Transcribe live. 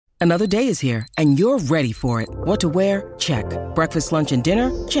Another day is here, and you're ready for it. What to wear? Check. Breakfast, lunch, and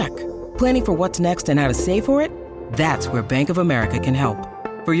dinner? Check. Planning for what's next and how to save for it? That's where Bank of America can help.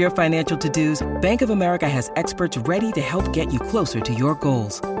 For your financial to-dos, Bank of America has experts ready to help get you closer to your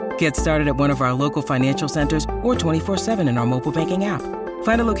goals. Get started at one of our local financial centers or 24/7 in our mobile banking app.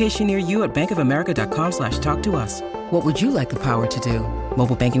 Find a location near you at bankofamerica.com/talktous. What would you like the power to do?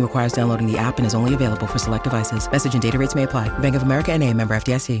 Mobile banking requires downloading the app and is only available for select devices. Message and data rates may apply. Bank of America N.A., member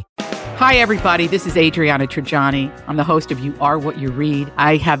FDIC. Hi, everybody. This is Adriana Trajani. I'm the host of You Are What You Read.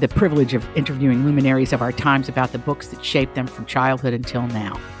 I have the privilege of interviewing luminaries of our times about the books that shaped them from childhood until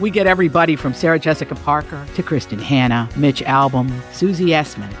now. We get everybody from Sarah Jessica Parker to Kristen Hanna, Mitch Albom, Susie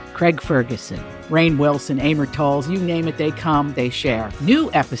Essman, Craig Ferguson, Rainn Wilson, Amor Tolls, you name it, they come, they share.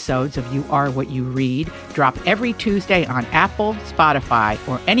 New episodes of You Are What You Read drop every Tuesday on Apple, Spotify,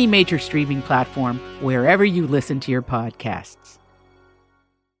 or any major streaming platform wherever you listen to your podcasts.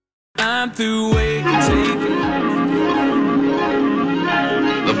 I'm through waiting.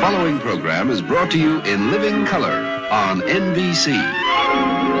 The following program is brought to you in living color on NBC.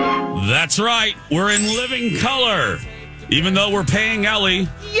 That's right. We're in living color. Even though we're paying Ellie.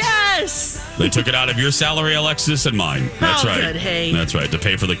 Yes! They took it out of your salary, Alexis, and mine. That's right. Good, hey. That's right. To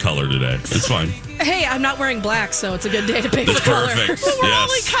pay for the color today. It's fine. Hey, I'm not wearing black, so it's a good day to pay for It's the color. perfect. We're Yes.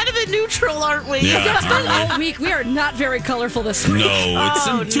 only kind of in neutral, aren't we? Yeah. It's been all week. We are not very colorful this week. No, it's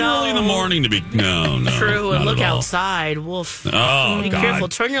Oh, too early in the morning to be. No. True, and not look at all. outside. Wolf. Oh, Be God. careful.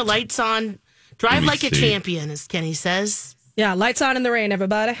 Turn your lights on. Drive Let me like a see. champion, as Kenny says. Yeah, lights on in the rain,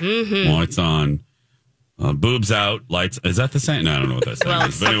 everybody. Lights on. Boobs out. Lights. Is that the same? No, I don't know what that Well,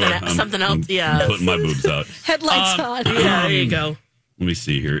 is. But anyway, something else, yeah. I'm putting my boobs out. Headlights on. Yeah, there you go. Let me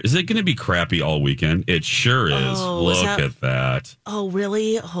see here. Is it going to be crappy all weekend? It sure is. Oh, Look is that- at that. Oh,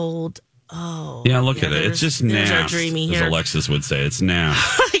 really? Hold. Oh. Yeah, look at it. It's just there's our naff, dreamy as here. Alexis would say. It's naff.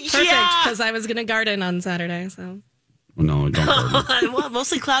 Perfect, because I was going to garden on Saturday. So No, don't garden. Well,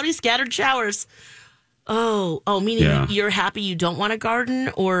 mostly cloudy, scattered showers. Meaning Yeah. you're happy you don't want to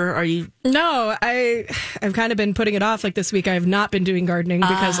garden, or are you? no, I've kind of been putting it off. Like this week, I have not been doing gardening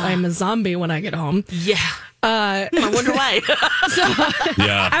because I'm a zombie when I get home. Yeah. I wonder why.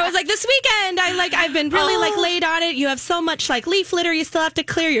 Yeah. I was like, this weekend, I've been really laid on it. You have so much leaf litter you still have to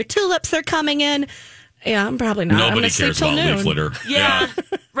clear. Your tulips are coming in. Yeah, I'm probably not. I'm Nobody gonna sleep cares till about noon. leaf litter. Yeah,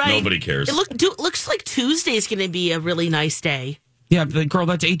 right. Nobody cares. It looks like Tuesday's going to be a really nice day. Yeah, but girl,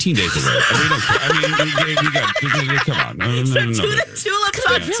 that's 18 days away. We don't care. I mean, you got, come on. No. Tulips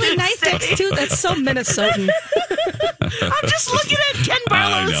on Really nice Tuesday. days too. That's so Minnesotan. I'm just looking at Ken I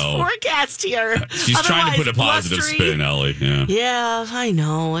Barlow's know. forecast here. She's trying to put a positive blustery. spin, Ellie. Yeah. Yeah, I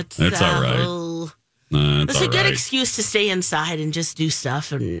know. It's all right. oh. It's It's all a good right. excuse to stay inside and just do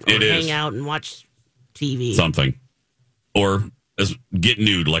stuff and or It hang is. out and watch TV. Something. Or get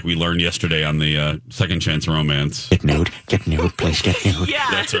nude, like we learned yesterday on the Second Chance Romance. Get nude, please get nude. Yeah,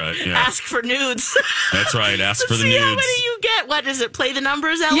 That's right, yeah. Ask for nudes. That's right. Ask for the See nudes. how many you get. What is it? Play the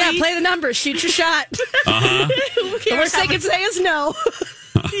numbers, Ellie? Yeah, play the numbers. Shoot your shot. Who cares The worst how they can say is no.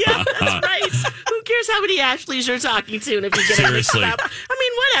 Yeah, that's right. Who cares how many Ashleys you're talking to? And if you get it mixed Seriously. up, I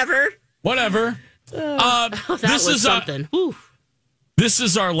mean, whatever. That this was is something. Whew. This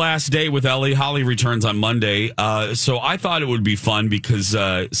is our last day with Ellie. Holly returns on Monday. So I thought it would be fun because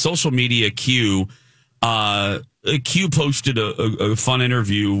social media Q posted a fun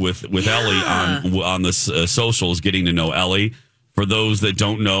interview with Ellie on the socials, getting to know Ellie. For those that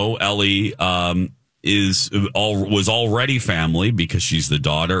don't know, Ellie was already family because she's the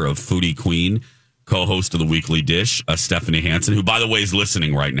daughter of Foodie Queen, co-host of The Weekly Dish, Stephanie Hansen, who, by the way, is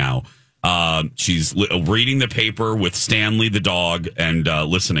listening right now. She's reading the paper with Stanley the dog and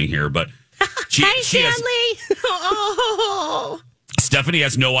listening here. But Hi, Stanley. Oh. Stephanie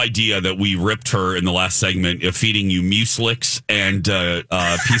has no idea that we ripped her in the last segment of feeding you mueslicks and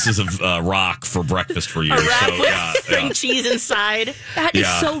pieces of rock for breakfast for you. A wrap So, with string cheese inside. That is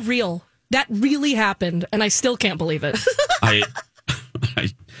Yeah. so real. That really happened, and I still can't believe it.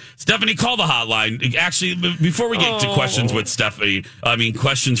 Stephanie, call the hotline. Actually, before we get to questions with Stephanie,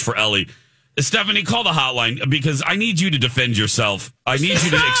 questions for Ellie. Stephanie, call the hotline because I need you to defend yourself. I need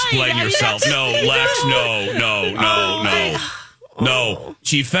you to explain yourself. No, Lex, no.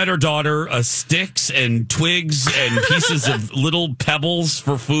 She fed her daughter sticks and twigs and pieces of little pebbles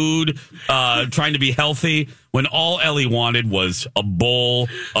for food, trying to be healthy, when all Ellie wanted was a bowl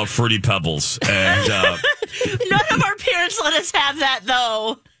of Fruity Pebbles. And None of our parents let us have that,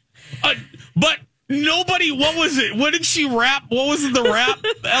 though. but nobody, what was it? What did she wrap? What was the wrap,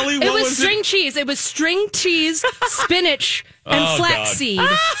 Ellie? What It was was string cheese. It was string cheese, spinach, and Oh, flaxseed.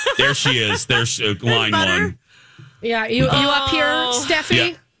 There she is. There's line butter. one. Yeah, you up here, Steffi?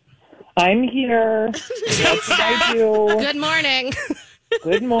 Yeah. I'm here. What did I do? Good morning.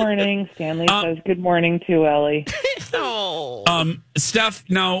 Good morning. Stanley says good morning to Ellie. Steph,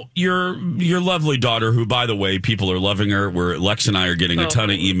 now your lovely daughter, who, by the way, people are loving her. Lex and I are getting a ton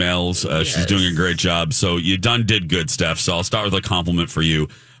of emails. She's doing a great job. So you did good, Steph. So I'll start with a compliment for you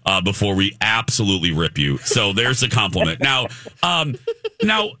before we absolutely rip you. So there's a compliment. Now,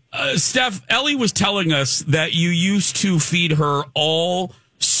 Steph, Ellie was telling us that you used to feed her all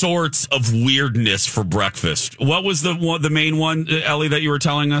sorts of weirdness for breakfast. What was the main one, Ellie, that you were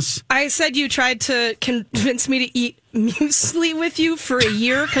telling us? I said you tried to convince me to eat muesli with you for a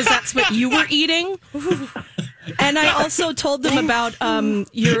year because that's what you were eating. And I also told them about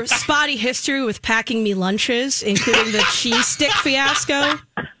your spotty history with packing me lunches, including the cheese stick fiasco.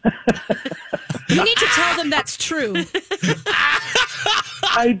 You need to tell them that's true.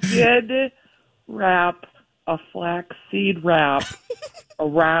 I did wrap a flaxseed wrap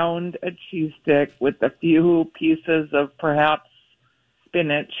around a cheese stick with a few pieces of perhaps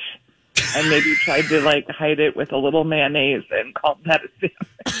spinach, and maybe tried to hide it with a little mayonnaise and called that a sandwich.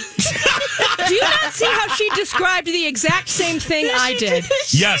 Do you not see how she described the exact same thing I did?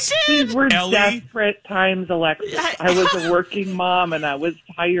 Yes. These were Ellie? desperate times, Alexis. I was a working mom and I was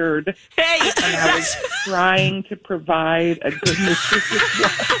tired. Hey, and I was trying to provide a good nutritious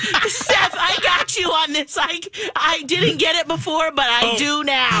life. Steph, I got you on this. I didn't get it before, but I do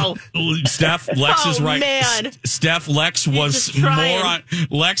now. Steph, Lex is right. Man. Steph, Lex was just trying.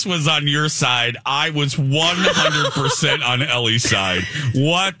 Lex was on your side. I was 100% on Ellie's side.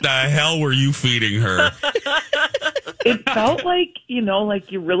 What the hell were you feeding her? It felt like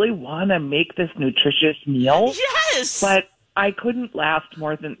you really want to make this nutritious meal. Yes. But I couldn't last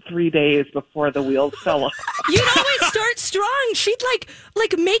more than 3 days before the wheels fell off. You'd always start strong. She'd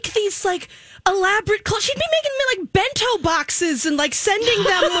make these elaborate she'd be making me bento boxes and sending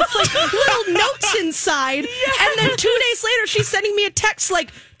them with little notes inside. Yes. And then 2 days later she's sending me a text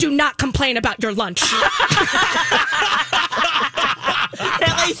do not complain about your lunch.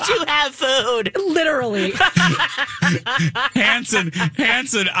 At least you have food. Literally. Hanson,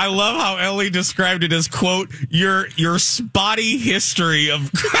 I love how Ellie described it as, quote, your spotty history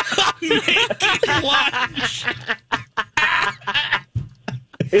of making lunch.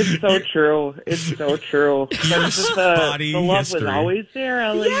 It's so true. It's so true. The love history. was always there,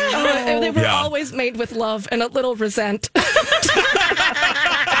 Ellie. Yeah. They were always made with love and a little resent.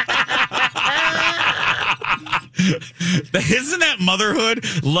 Isn't that motherhood?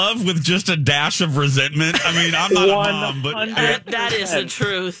 Love with just a dash of resentment? I mean, I'm not a mom, but... That is the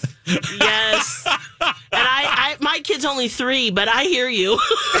truth. Yes. And my kid's only 3, but I hear you.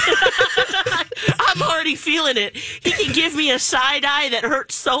 I'm already feeling it. He can give me a side eye that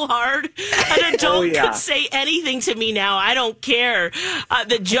hurts so hard. An adult could say anything to me now. I don't care.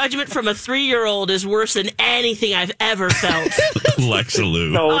 The judgment from a 3-year-old is worse than anything I've ever felt.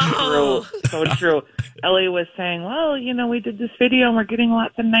 Lexaloo. So true. So true. Ellie was saying, well, we did this video and we're getting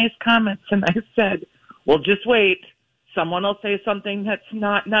lots of nice comments. And I said, well, just wait. Someone will say something that's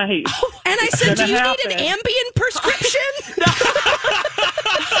not nice. And I said, do you need an Ambien prescription?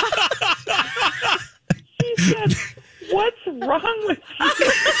 She said, what's wrong with you?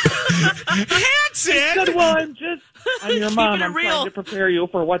 Hanson! I said, well, I'm your mom. I'm trying to prepare you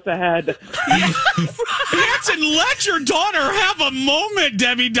for what's ahead. Hanson, let your daughter have a moment,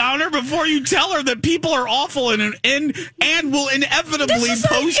 Debbie Downer, before you tell her that people are awful and will inevitably this is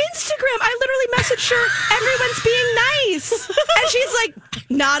on Instagram. I literally messaged her, everyone's being nice. And she's like,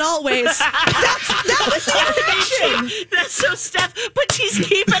 not always. That was the interaction. That's so Steph, but she's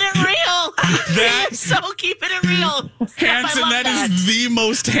keeping it real. So keeping it real. Hanson, that is the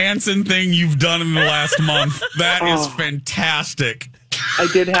most Hanson thing you've done in the last month. That is fantastic. I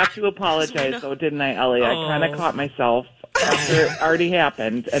did have to apologize, though, didn't I, Ellie? I kind of caught myself after it already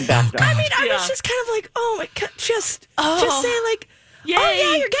happened and backed off. I mean, I was just kind of oh my God, just say yay. Oh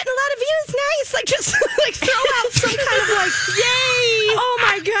yeah, you're getting a lot of views. Nice. Just throw out some kind of yay. Oh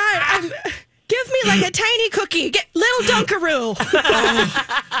my God. Give me a tiny cookie. Get little Dunkaroo.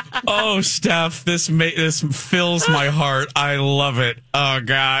 Oh, Steph, this fills my heart. I love it. Oh,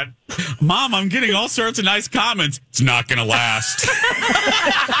 God. Mom, I'm getting all sorts of nice comments. It's not going to last.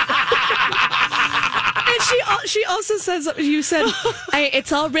 And she also says, you said,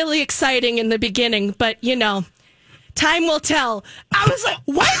 it's all really exciting in the beginning, but, time will tell. I was like,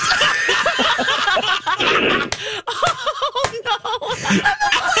 what? Oh, no.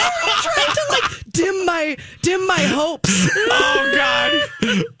 I'm trying to, dim my hopes. Oh, God.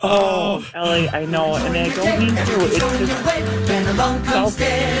 Oh, Ellie, I know, and I don't mean to. It's just...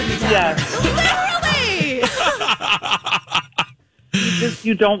 Yes. Literally. just,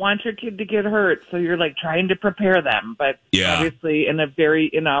 you don't want your kid to get hurt, so you're like trying to prepare them, but obviously in a very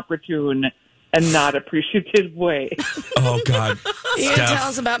inopportune and not appreciative way. Oh, God. Ian, tell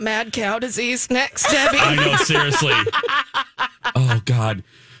us about mad cow disease next, Debbie. I know, seriously. Oh, God.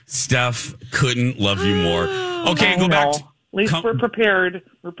 Steph, couldn't love you more. Okay, go back. At least we're prepared.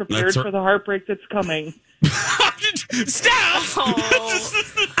 We're prepared for the heartbreak that's coming. Steph!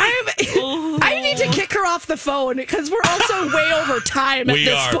 I need to kick her off the phone because we're also way over time at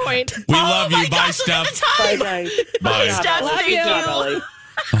this point. We love you. Bye, Steph. Bye, guys. Bye. Steph, Love thank you. you.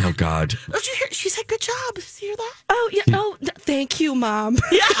 Oh, God. Did you hear? She said, "Good job." Did you hear that? Oh, yeah. Oh, thank you, Mom.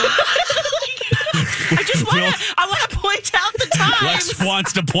 Yeah. I want to point out the time. Lex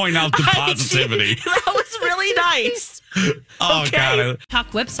wants to point out the positivity. That was really nice. Oh, Okay. God.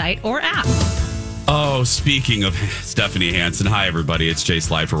 Talk website or app. Oh, speaking of Stephanie Hansen, hi, everybody. It's Jace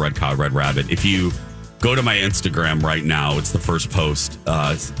Live for Red Cow, Red Rabbit. If you go to my Instagram right now, it's the first post.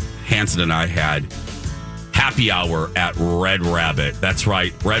 Hansen and I had happy hour at Red Rabbit. That's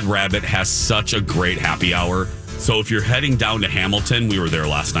right. Red Rabbit has such a great happy hour. So if you're heading down to Hamilton, we were there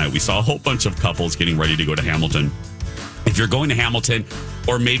last night. We saw a whole bunch of couples getting ready to go to Hamilton. If you're going to Hamilton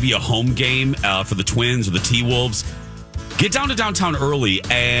or maybe a home game for the Twins or the T-Wolves, get down to downtown early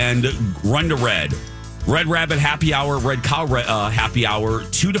and run to Red. Red Rabbit happy hour, Red Cow happy hour,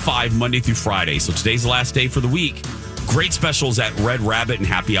 2 to 5, Monday through Friday. So today's the last day for the week. Great specials at Red Rabbit and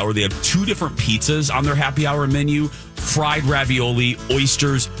happy hour. They have 2 different pizzas on their happy hour menu, fried ravioli,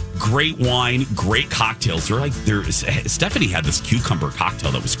 oysters, great wine, great cocktails. Stephanie had this cucumber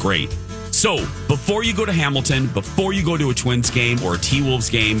cocktail that was great. So before you go to Hamilton, before you go to a Twins game or a T-Wolves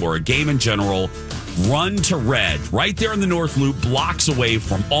game or a game in general, run to Red, right there in the North Loop, blocks away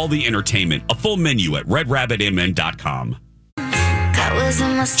from all the entertainment. A full menu at redrabbitmn.com.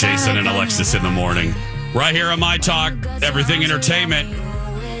 Jason and Alexis in the morning. Right here on My Talk, everything entertainment.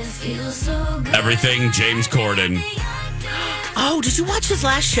 Everything James Corden. Oh, did you watch his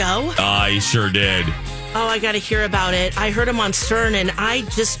last show? I sure did. Oh, I got to hear about it. I heard him on Stern, and I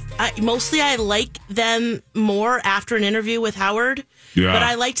like them more after an interview with Howard, but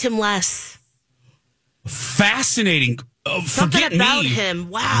I liked him less. Fascinating. Something Forget about me. him.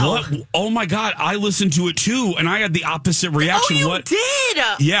 Wow. What? Oh, my God. I listened to it, too, and I had the opposite reaction. Oh, you did?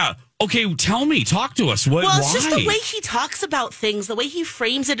 Yeah. Okay, tell me. Talk to us. Why? It's just the way he talks about things, the way he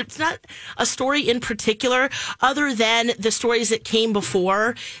frames it. It's not a story in particular, other than the stories that came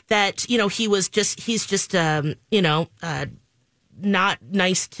before that, he's just not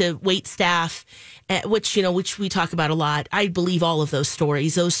nice to wait staff, which we talk about a lot. I believe all of those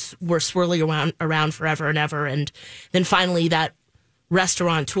stories. Those were swirling around forever and ever. And then finally that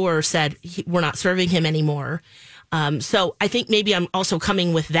restaurateur said, we're not serving him anymore. So I think maybe I'm also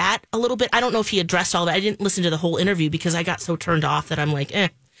coming with that a little bit. I don't know if he addressed all that. I didn't listen to the whole interview because I got so turned off that I'm like,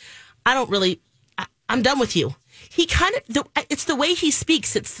 I'm done with you. He it's the way he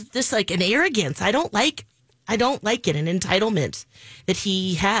speaks. It's just like an arrogance. I don't like it, an entitlement that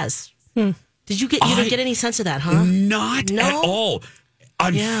he has. You didn't get any sense of that, huh? Not at all.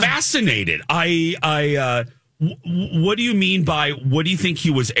 I'm fascinated. What do you mean by, what do you think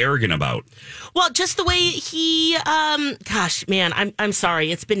he was arrogant about? Well, just the way he, gosh, man, I'm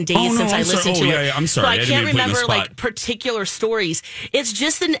sorry. It's been days since I listened to it. Yeah, I'm sorry. So I can't remember particular stories. It's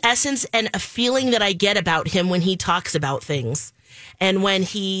just an essence and a feeling that I get about him when he talks about things. And when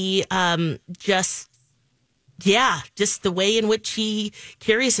he, just the way in which he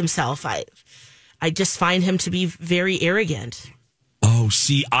carries himself. I just find him to be very arrogant. Oh,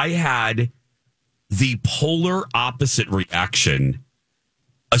 see, I had the polar opposite reaction,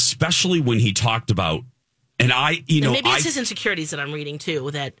 especially when he talked about, and maybe it's his insecurities that I'm reading too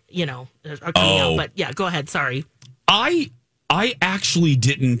that are coming out. But yeah, go ahead. Sorry. I actually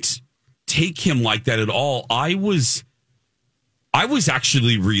didn't take him like that at all. I was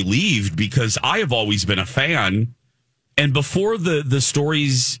actually relieved because I have always been a fan, and before the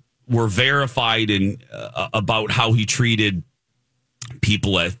stories were verified and about how he treated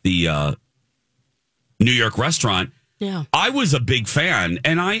people at the New York restaurant. Yeah, I was a big fan,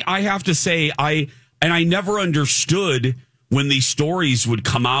 and I have to say I never understood when these stories would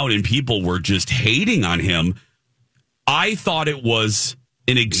come out and people were just hating on him. I thought it was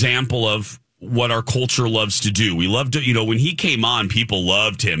an example of what our culture loves to do. We loved to, when he came on, people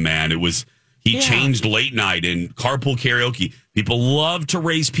loved him, man. He changed late night and carpool karaoke. People love to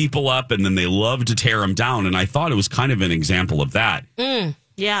raise people up and then they love to tear them down. And I thought it was kind of an example of that.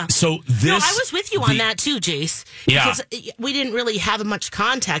 Yeah. So I was with you on that too, Jace. Because we didn't really have much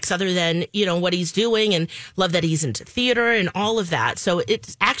context other than, what he's doing and love that he's into theater and all of that. So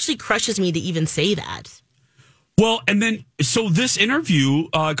it actually crushes me to even say that. Well, and then So this interview,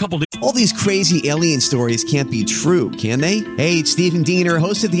 a couple days. All these crazy alien stories can't be true, can they? Hey, it's Stephen Diener,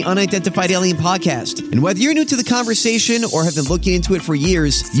 host of the Unidentified Alien Podcast. And whether you're new to the conversation or have been looking into it for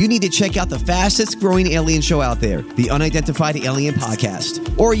years, you need to check out the fastest growing alien show out there, the Unidentified Alien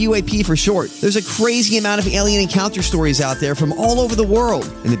Podcast, or UAP for short. There's a crazy amount of alien encounter stories out there from all over the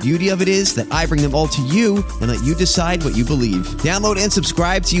world. And the beauty of it is that I bring them all to you and let you decide what you believe. Download and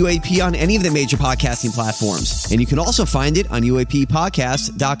subscribe to UAP on any of the major podcasting platforms. And you can also find it on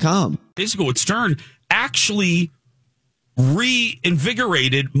UAPpodcast.com. Days ago with Stern actually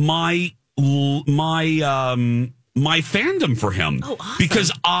reinvigorated my fandom for him. Oh, awesome.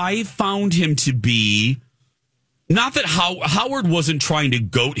 Because I found him to be, not that Howard wasn't trying to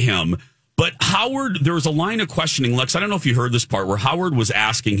goat him, but Howard, there was a line of questioning, Lex, I don't know if you heard this part, where Howard was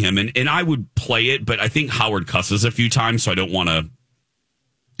asking him, and I would play it, but I think Howard cusses a few times, so I don't want to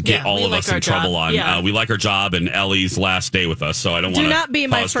get all of us in trouble on. Yeah. We like our job, and Ellie's last day with us, so I don't want to. Do not be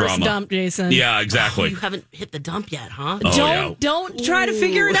my first drama. dump, Jason. Yeah, exactly. Oh, you haven't hit the dump yet, huh? Don't try to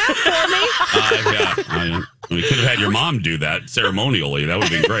figure it out for me. We could have had your mom do that ceremonially. That would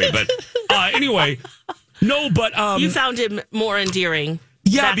have been great. But anyway, no, but you found him more endearing.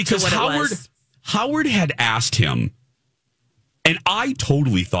 Yeah, because Howard had asked him, and I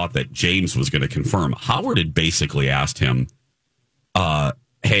totally thought that James was going to confirm. Howard had basically asked him,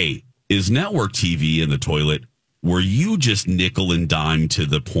 hey, is network TV in the toilet? Were you just nickel and dime to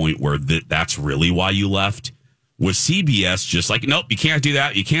the point where that's really why you left? Was CBS just like, nope, you can't do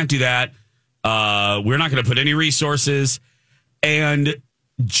that. You can't do that. We're not going to put any resources. And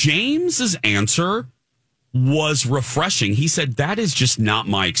James's answer was refreshing. He said, that is just not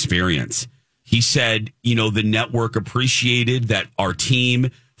my experience. He said, the network appreciated that our team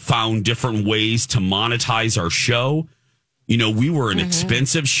found different ways to monetize our show. We were an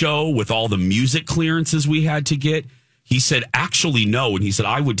expensive show with all the music clearances we had to get. He said, actually, no. And he said,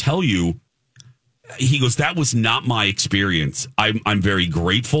 I would tell you, he goes, that was not my experience. I'm very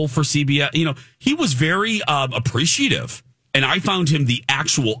grateful for CBS. He was very appreciative. And I found him the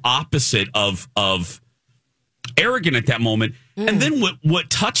actual opposite of arrogant at that moment. And then what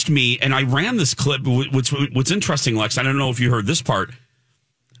touched me, and I ran this clip, what's interesting, Lex, I don't know if you heard this part.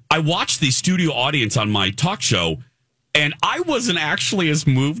 I watched the studio audience on my talk show, and I wasn't actually as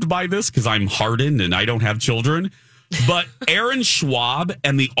moved by this because I'm hardened and I don't have children. But Aaron Schwab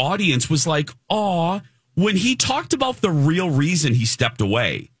and the audience was like, aw, when he talked about the real reason he stepped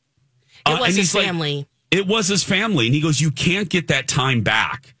away. It was his family. It was his family. And he goes, you can't get that time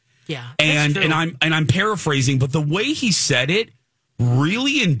back. Yeah. And I'm paraphrasing, but the way he said it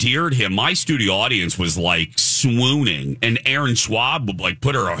really endeared him. My studio audience was like swooning. And Aaron Schwab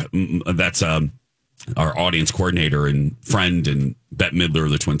put her, that's our audience coordinator and friend and Bette Midler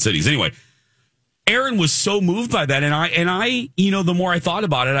of the Twin Cities. Anyway, Aaron was so moved by that. And I, the more I thought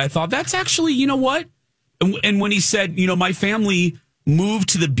about it, I thought that's actually, you know what? And when he said, my family moved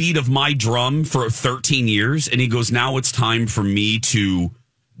to the beat of my drum for 13 years. And he goes, now it's time for me to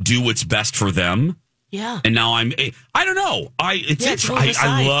do what's best for them. Yeah. And now I don't know. I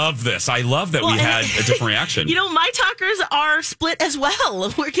love this. I love that we had a different reaction. My talkers are split as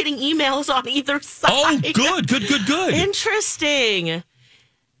well. We're getting emails on either side. Oh, good. Interesting.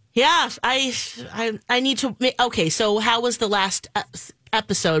 Yeah, I need to. Okay, so how was the last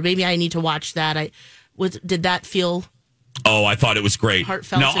episode? Maybe I need to watch that. Did that feel? Oh, I thought it was great.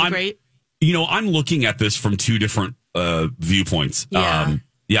 Heartfelt and great. I'm looking at this from two different viewpoints. Yeah.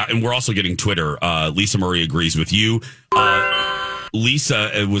 Yeah, and we're also getting Twitter. Lisa Murray agrees with you.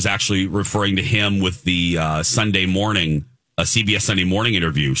 Lisa was actually referring to him with the Sunday morning, CBS Sunday morning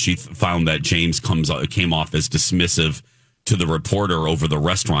interview. She found that James came off as dismissive to the reporter over the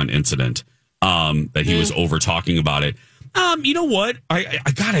restaurant incident, that he was over talking about it. You know what?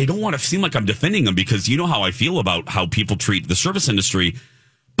 I don't want to seem like I'm defending him because you know how I feel about how people treat the service industry.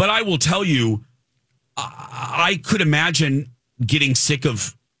 But I will tell you, I could imagine getting sick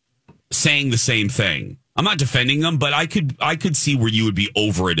of saying the same thing. I'm not defending them, but I could see where you would be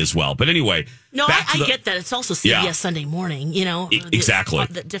over it as well. But anyway, no, I get that. It's also CBS Sunday morning. Exactly.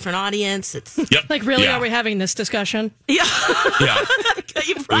 The different audience. It's like, really, are we having this discussion? Yeah, yeah,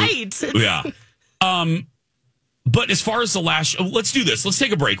 you're right. Yeah. But as far as the last, let's do this. Let's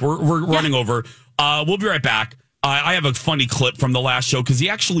take a break. We're running over. We'll be right back. I have a funny clip from the last show because he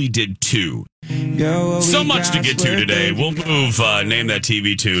actually did two. So much to get to today. We'll move Name That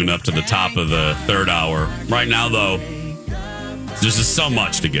TV Tune up to the top of the third hour. Right now, though, there's just so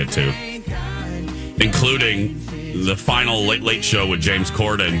much to get to, including the final Late Show with James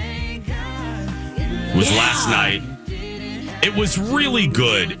Corden. It was last night. It was really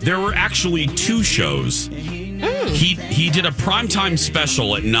good. There were actually two shows. He did a primetime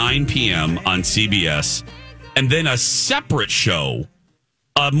special at 9 p.m. on CBS, and then a separate show,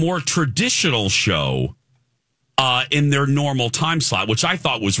 a more traditional show, in their normal time slot, which I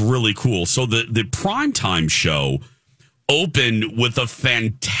thought was really cool. So the primetime show opened with a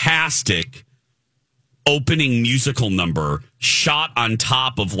fantastic opening musical number shot on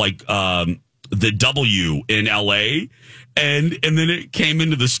top of the W in LA. And then it came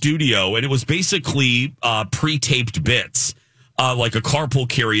into the studio, and it was basically pre-taped bits, like a carpool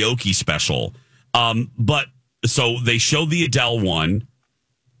karaoke special. But so they showed the Adele one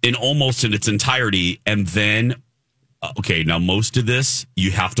in almost in its entirety, and then now most of this you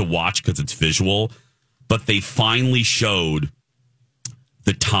have to watch because it's visual. But they finally showed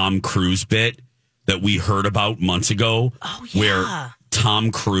the Tom Cruise bit that we heard about months ago, where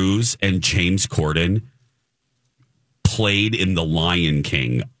Tom Cruise and James Corden played in The Lion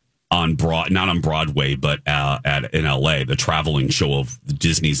King not on Broadway, but in LA, the traveling show of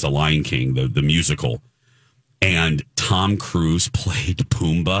Disney's The Lion King, the musical. And Tom Cruise played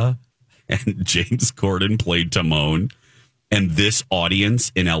Pumbaa and James Corden played Timon. And this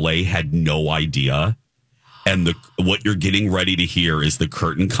audience in LA had no idea. And what you're getting ready to hear is the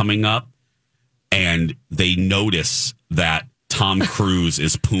curtain coming up, and they notice that Tom Cruise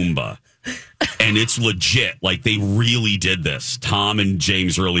is Pumbaa. And it's legit. Like, they really did this. Tom and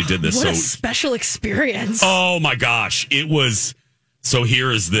James really did this. What a special experience. Oh my gosh. It was. So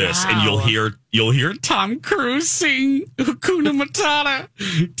here is this. Wow. And you'll hear Tom Cruise sing Hakuna Matata.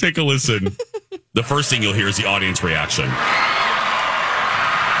 Take a listen. The first thing you'll hear is the audience reaction.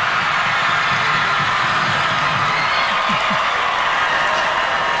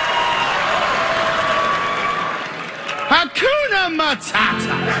 Hakuna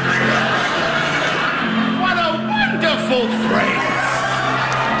Matata. What a wonderful phrase.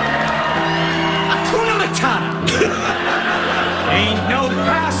 Hakuna Matata. Ain't no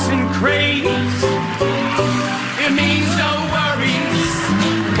passing craze. It means no worries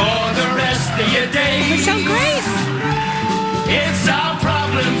for the rest of your days. They sound great. It's our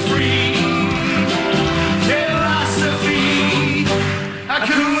problem-free philosophy.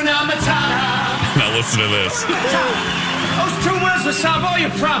 Hakuna Matata. Now listen to this. Those 2 words will solve all your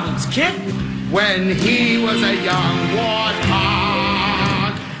problems, kid. When he was a young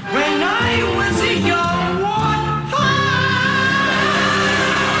warthog. When I was a young warthog.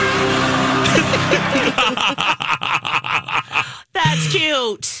 That's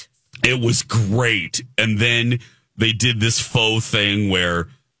cute. It was great. And then they did this faux thing where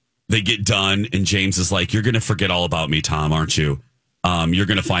they get done and James is like, "You're going to forget all about me, Tom, aren't you? You're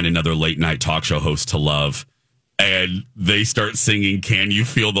going to find another late night talk show host to love." And they start singing "Can You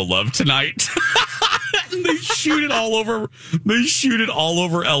Feel the Love Tonight?" And they shoot it all over. They shoot it all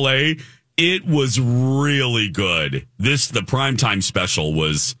over LA. It was really good. The primetime special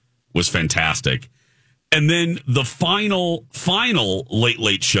was fantastic. And then the final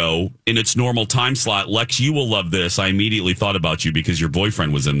late show in its normal time slot. Lex, you will love this. I immediately thought about you because your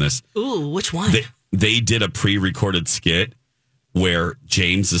boyfriend was in this. Ooh, which one? They did a pre-recorded skit where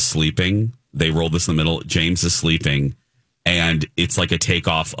James is sleeping. They rolled this in the middle. James is sleeping, and it's like a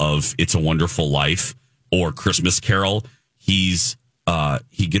takeoff of "It's a Wonderful Life" or "Christmas Carol." He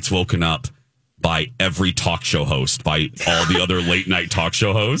gets woken up by every talk show host, by all the other late night talk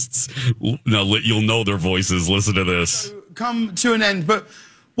show hosts. Now you'll know their voices. Listen to this. Come to an end, but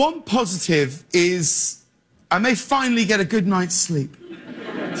one positive is I may finally get a good night's sleep.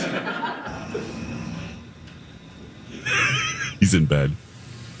 He's in bed.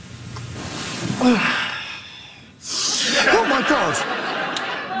 Oh my God!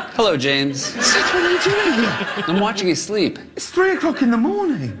 Hello, James. Seth, what are you doing here? I'm watching you sleep. It's 3 o'clock in the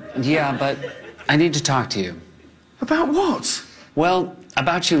morning. Yeah, but I need to talk to you. About what? Well,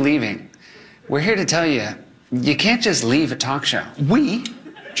 about you leaving. We're here to tell you, you can't just leave a talk show. We?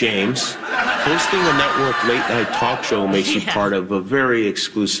 James, hosting a network late-night talk show makes you part of a very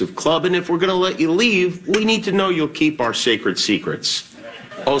exclusive club, and if we're going to let you leave, we need to know you'll keep our sacred secrets.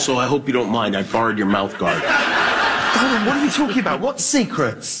 Also, I hope you don't mind, I borrowed your mouth guard. Darling, what are you talking about? What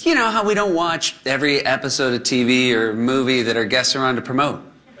secrets? You know how we don't watch every episode of TV or movie that our guests are on to promote.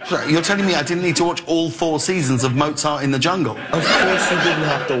 Right, you're telling me I didn't need to watch all 4 seasons of Mozart in the Jungle? Of course you didn't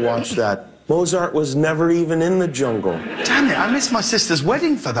have to watch that. Mozart was never even in the jungle. Damn it, I missed my sister's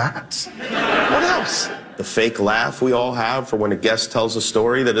wedding for that. What else? The fake laugh we all have for when a guest tells a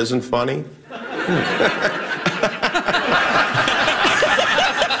story that isn't funny.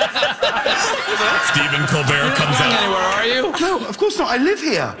 Stephen Colbert comes out. Anywhere, are you? No, of course not. I live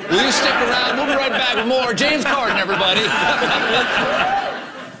here. Will you stick around? We'll be right back with more James Corden, everybody.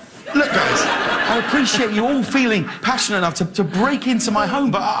 Look, guys, I appreciate you all feeling passionate enough to break into my home,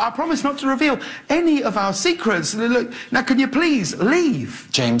 but I promise not to reveal any of our secrets. Look, now can you please leave?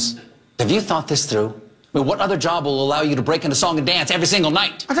 James, have you thought this through? I mean, what other job will allow you to break into song and dance every single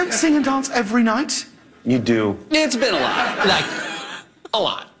night? I don't sing and dance every night. You do. It's been a lot. Like, a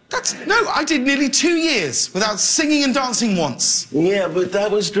lot. No, I did nearly 2 years without singing and dancing once. Yeah, but that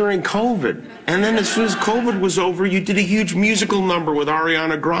was during COVID. And then as soon as COVID was over, you did a huge musical number with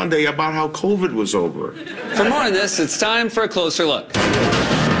Ariana Grande about how COVID was over. For more on this, it's time for a closer look.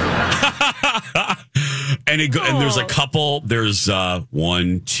 And there's a couple. There's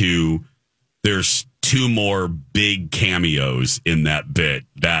there's two more big cameos in that bit.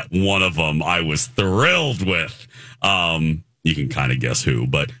 That one of them I was thrilled with. You can kind of guess who,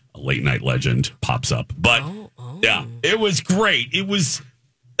 but a late night legend pops up. But yeah, it was great. It was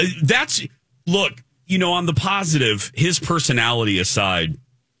look, on the positive, his personality aside,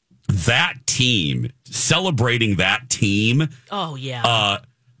 that team, celebrating that team. Oh yeah.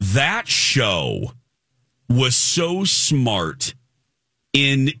 That show was so smart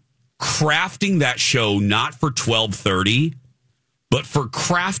in crafting that show, not for 12:30, but for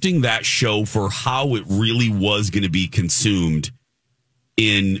crafting that show for how it really was going to be consumed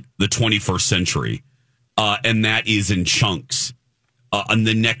in the 21st century. And that is in chunks on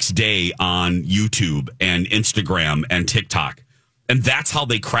the next day on YouTube and Instagram and TikTok. And that's how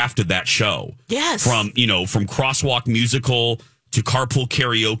they crafted that show. Yes. From Crosswalk Musical to Carpool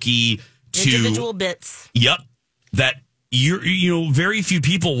Karaoke to individual bits. Yep. That very few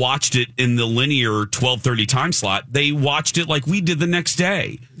people watched it in the linear 12:30 time slot. They watched it like we did the next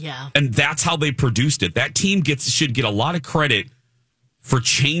day. Yeah. And that's how they produced it. That team should get a lot of credit for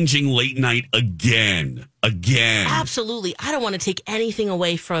changing late night again. Absolutely. I don't want to take anything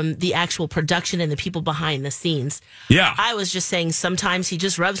away from the actual production and the people behind the scenes. Yeah. I was just saying sometimes he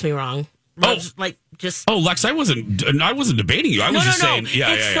just rubs me wrong. Lex, I wasn't debating you. I was saying,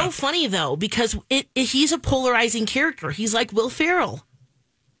 it's so funny though, because he's a polarizing character. He's like Will Ferrell.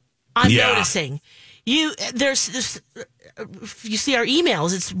 I'm noticing. You see our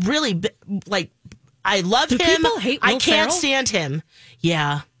emails. It's really like, I love him. People hate Will I can't Ferrell? stand him.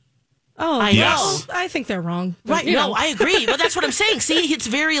 Yeah. Oh, I know. I think they're wrong. Right. No, I agree. But that's what I'm saying. See, it's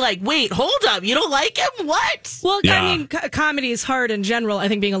very like, wait, hold up. You don't like him? What? Well, I mean, comedy is hard in general. I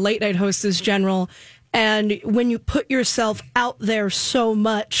think being a late night host is general. And when you put yourself out there so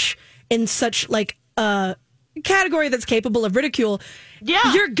much in such like a category that's capable of ridicule,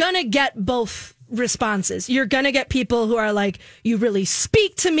 you're going to get both responses. You're going to get people who are like, you really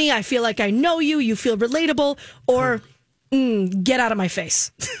speak to me. I feel like I know you. You feel relatable. Or... get out of my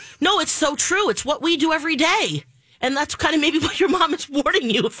face. No, it's so true. It's what we do every day. And that's kind of maybe what your mom is warning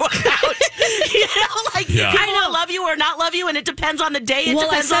you about. People love you or not love you, and it depends on the day. It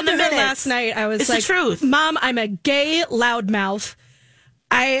depends on the minute. Last night, I was it's like, the truth. Mom, I'm a gay loudmouth.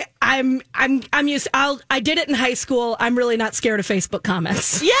 I'm used. I did it in high school. I'm really not scared of Facebook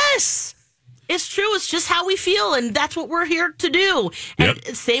comments. Yes. It's true. It's just how we feel, and that's what we're here to do. And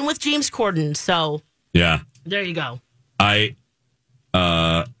same with James Corden. So there you go. I'm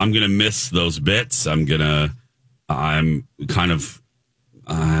gonna miss those bits. I don't know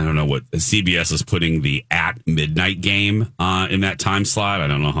what CBS is putting the at midnight game in that time slot. I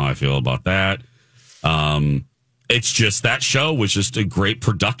don't know how I feel about that. It's just that show was just a great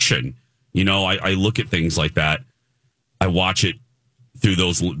production. I look at things like that. I watch it through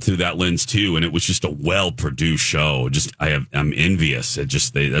that lens too, and it was just a well produced show. I'm envious.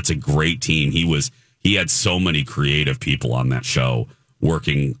 That's a great team. He had so many creative people on that show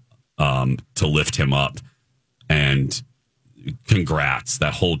working to lift him up. And congrats.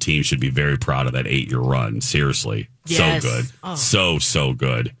 That whole team should be very proud of that 8-year run. Seriously. Yes. So good. Oh. So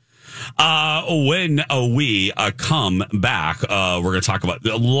good. When we come back, we're going to talk about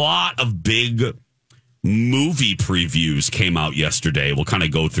a lot of big movie previews came out yesterday. We'll kind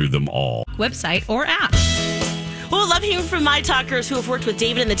of go through them all. Website or app. Well, love hearing from my talkers who have worked with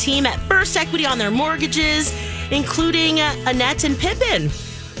David and the team at First Equity on their mortgages, including Annette and Pippin.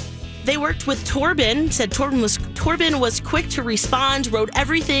 They worked with Torben, said Torben was quick to respond, wrote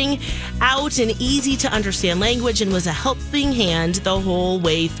everything out in easy to understand language, and was a helping hand the whole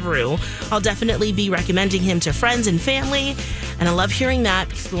way through. I'll definitely be recommending him to friends and family, and I love hearing that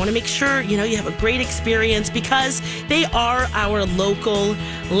because we want to make sure, you have a great experience because they are our local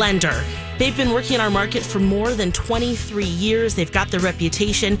lender. They've been working in our market for more than 23 years. They've got the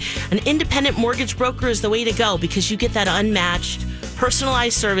reputation. An independent mortgage broker is the way to go because you get that unmatched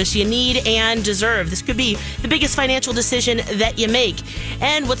personalized service you need and deserve. This could be the biggest financial decision that you make.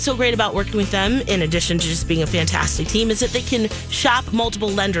 And what's so great about working with them, in addition to just being a fantastic team, is that they can shop multiple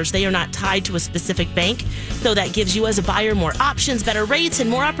lenders. They are not tied to a specific bank, so that gives you as a buyer more options, better rates, and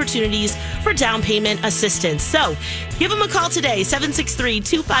more opportunities for down payment assistance. So give them a call today,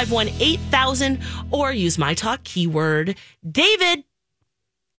 763-251-8000, or use my talk keyword. David.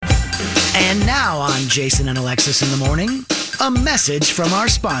 And now on Jason and Alexis in the Morning, a message from our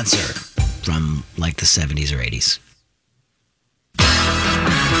sponsor from like the 70s or 80s.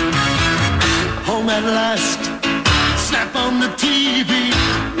 Home at last, snap on the TV.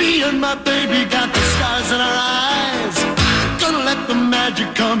 Me and my baby got the stars in our eyes. Gonna let the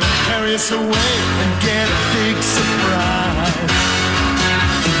magic come and carry us away and get a big surprise.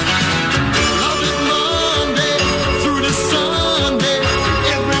 Love it Monday through to Sunday.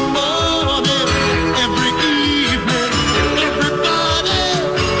 Every morning, every evening. Everybody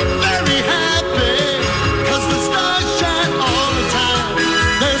very happy, 'cause the stars shine all the time.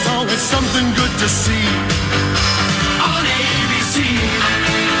 There's always something good to see on ABC.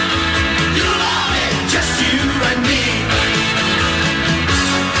 You love it, just you and me.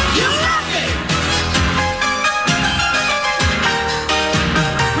 You love it.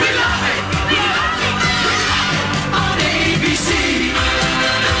 We love it. We love it. We love it on ABC.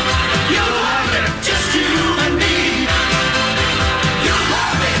 You love it, just you and me. You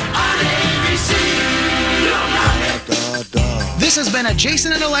love it on ABC. You love it. This has been a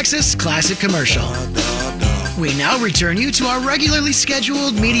Jason and Alexis classic commercial. We now return you to our regularly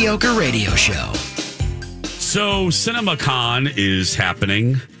scheduled mediocre radio show. So CinemaCon is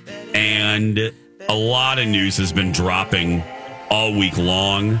happening, and a lot of news has been dropping all week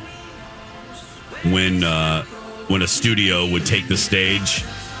long. When a studio would take the stage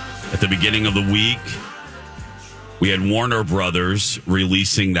at the beginning of the week, we had Warner Brothers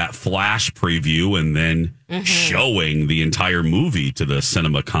releasing that Flash preview and then showing the entire movie to the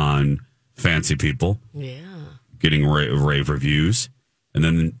CinemaCon fancy people. Yeah. Getting rave reviews. And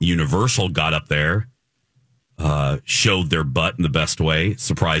then Universal got up there, showed their butt in the best way,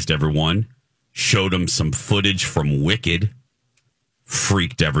 surprised everyone, showed them some footage from Wicked,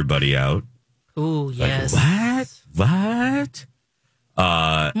 freaked everybody out. Ooh, yes. Like, what?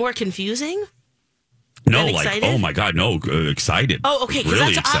 More confusing? No, Then like, excited? oh my God, no, excited. Oh, okay, because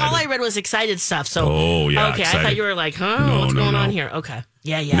Really that's excited. all I read was excited stuff. So, Oh, yeah, okay, excited. I thought you were like, huh, No, what's no, going no. on here? Okay,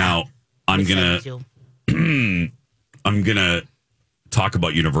 yeah. Now, I'm Excited gonna too. I'm gonna talk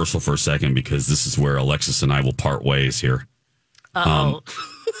about Universal for a second, because this is where Alexis and I will part ways here. Uh-oh.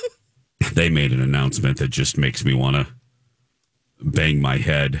 They made an announcement that just makes me want to bang my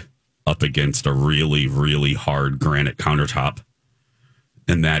head up against a really, really hard granite countertop.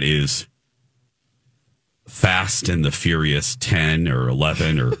 And that is Fast and the Furious 10 or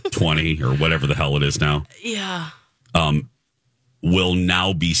 11 or 20 or whatever the hell it is now. Yeah. Will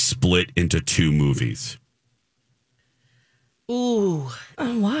now be split into two movies. Ooh.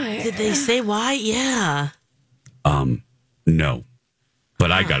 Why? Did they say why? Yeah. No.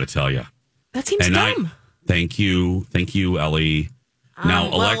 But I got to tell you. That seems dumb. Thank you, Ellie. Now,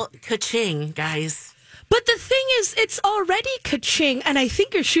 well, ka-ching, guys. But the thing is, it's already ka-ching, and I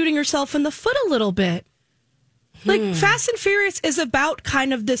think you're shooting yourself in the foot a little bit. Like, Fast and Furious is about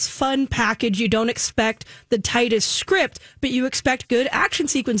kind of this fun package. You don't expect the tightest script, but you expect good action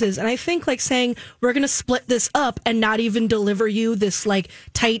sequences. And I think, like, saying, we're going to split this up and not even deliver you this, like,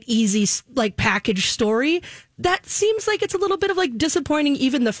 tight, easy, like, package story, that seems like it's a little bit of, like, disappointing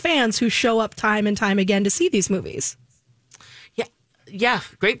even the fans who show up time and time again to see these movies. Yeah,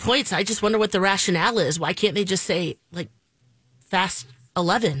 great points. I just wonder what the rationale is. Why can't they just say, like, Fast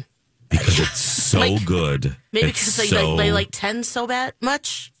 11? Because it's so Like, good. Maybe It's because they like 10 so bad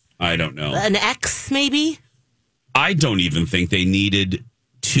much? I don't know. An X, maybe? I don't even think they needed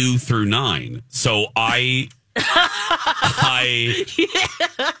 2 through 9. So I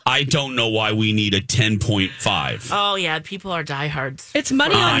don't know why we need a 10.5. Oh, yeah, people are diehards. It's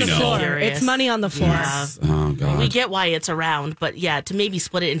money on the know. floor. Furious. It's money on the floor. Yeah. Oh, God. We get why it's around, but yeah, to maybe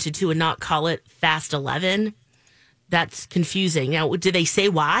split it into two and not call it Fast 11, that's confusing. Now, did they say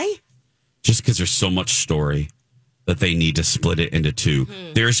why? Just because there's so much story that they need to split it into two.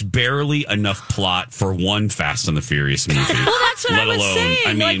 There's barely enough plot for one Fast and the Furious movie. Well, that's what I was saying.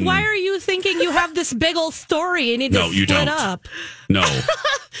 I Like, mean, why are you thinking you have this big old story and you need to you split don't. up? No.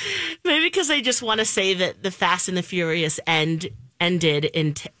 Maybe because they just want to say that the Fast and the Furious ended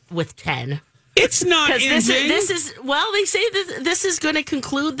with 10. It's not ending. This is well, they say that this is going to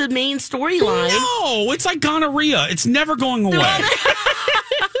conclude the main storyline. No, it's like gonorrhea. It's never going away.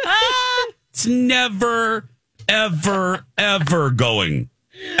 It's never, ever going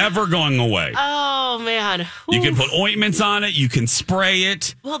away. Oh, man. You can put ointments on it. You can spray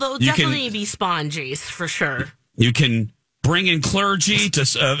it. Well, there'll definitely be sponges for sure. You can bring in clergy to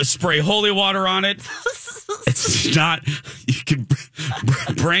spray holy water on it. It's not. You can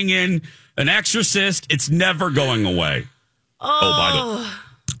bring in an exorcist. It's never going away. Oh,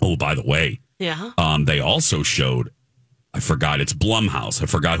 by the way. Yeah. They also showed, I forgot, it's Blumhouse. I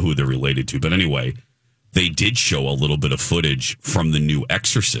forgot who they're related to. But anyway, they did show a little bit of footage from the new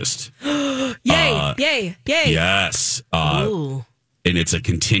Exorcist. Yay. Yes. And it's a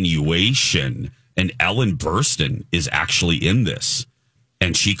continuation. And Ellen Burstyn is actually in this.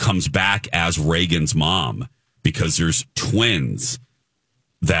 And she comes back as Reagan's mom because there's twins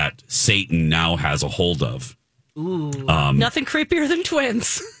that Satan now has a hold of. Ooh. Nothing creepier than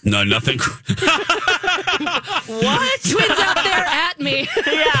twins. No, nothing. What? Twins out there at me.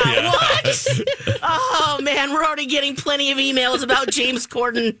 Yeah. What? Oh, man, we're already getting plenty of emails about James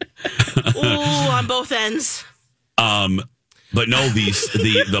Corden. Ooh, on both ends. But no,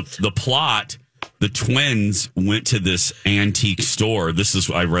 the plot. The twins went to this antique store.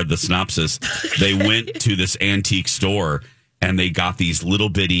 I read the synopsis. They went to this antique store and they got these little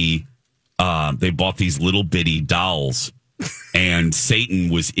bitty. They bought these little bitty dolls, and Satan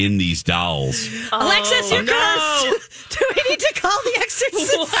was in these dolls. Alexis, you're cursed. Do we need to call the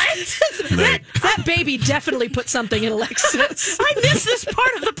exorcist? What? That baby definitely put something in Alexis. I missed this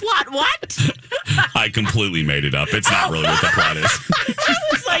part of the plot. What? I completely made it up. It's not really what the plot is. I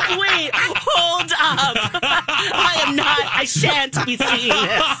was like, wait, hold up. I shan't be seeing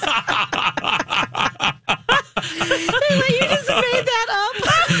this. You just made that up?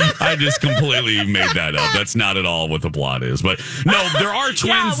 I just completely made that up. That's not at all what the plot is. But no, there are twins,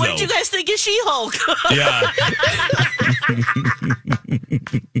 yeah, what though. did you guys think of She-Hulk? Yeah.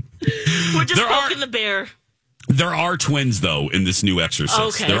 We're just poking the bear. There are twins, though, in this new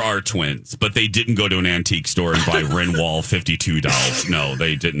Exorcist. Okay. There are twins, but they didn't go to an antique store and buy Renwall 52 dolls. No,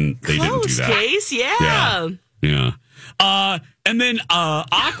 they didn't. They didn't do that. Case, yeah. And then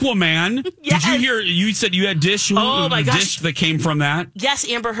Aquaman. Yes. Did you hear? You said you had dish. Oh my gosh. Dish that came from that. Yes,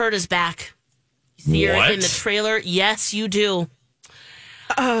 Amber Heard is back. You see her in the trailer. Yes, you do.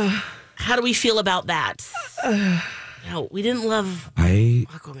 How do we feel about that? No, we didn't love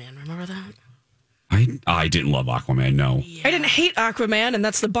Aquaman. Remember that? I didn't love Aquaman. No, yeah. I didn't hate Aquaman, and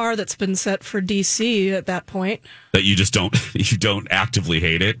that's the bar that's been set for DC at that point. That you just don't actively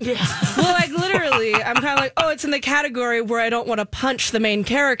hate it. Yeah. Well, like literally, I'm kind of like, it's in the category where I don't want to punch the main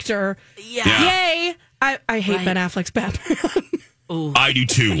character. Yeah. Yay! I hate Ben Affleck's Batman. Ooh. I do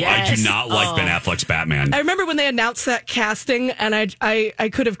too. Yes. I do not like Ben Affleck's Batman. I remember when they announced that casting, and I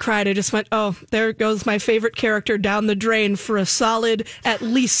could have cried. I just went, there goes my favorite character down the drain for a solid at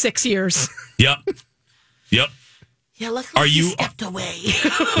least 6 years. Yep. Yeah, luckily he stepped away.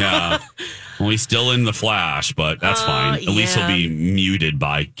 Yeah. Well, he's still in the Flash, but that's fine. At least he'll be muted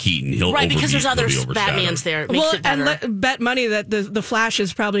by Keaton. Because there's other Batmans there. It makes it better. And bet money that the Flash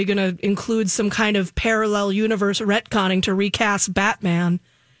is probably going to include some kind of parallel universe retconning to recast Batman.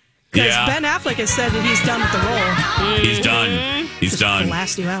 Because Ben Affleck has said that he's done with the role. He's done. He's done.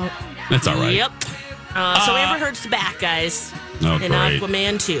 Blast you out. That's all right. Yep. So Amber Heard's back, guys. Oh, and great.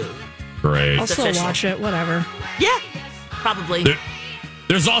 Aquaman 2. Great. I'll still watch it, whatever. Yeah, probably.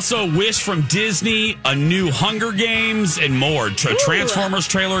 There's also a wish from Disney, a new Hunger Games, and more. Transformers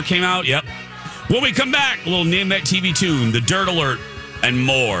trailer came out. Yep. When we come back, a little Name That TV tune, the Dirt Alert, and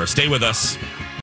more. Stay with us.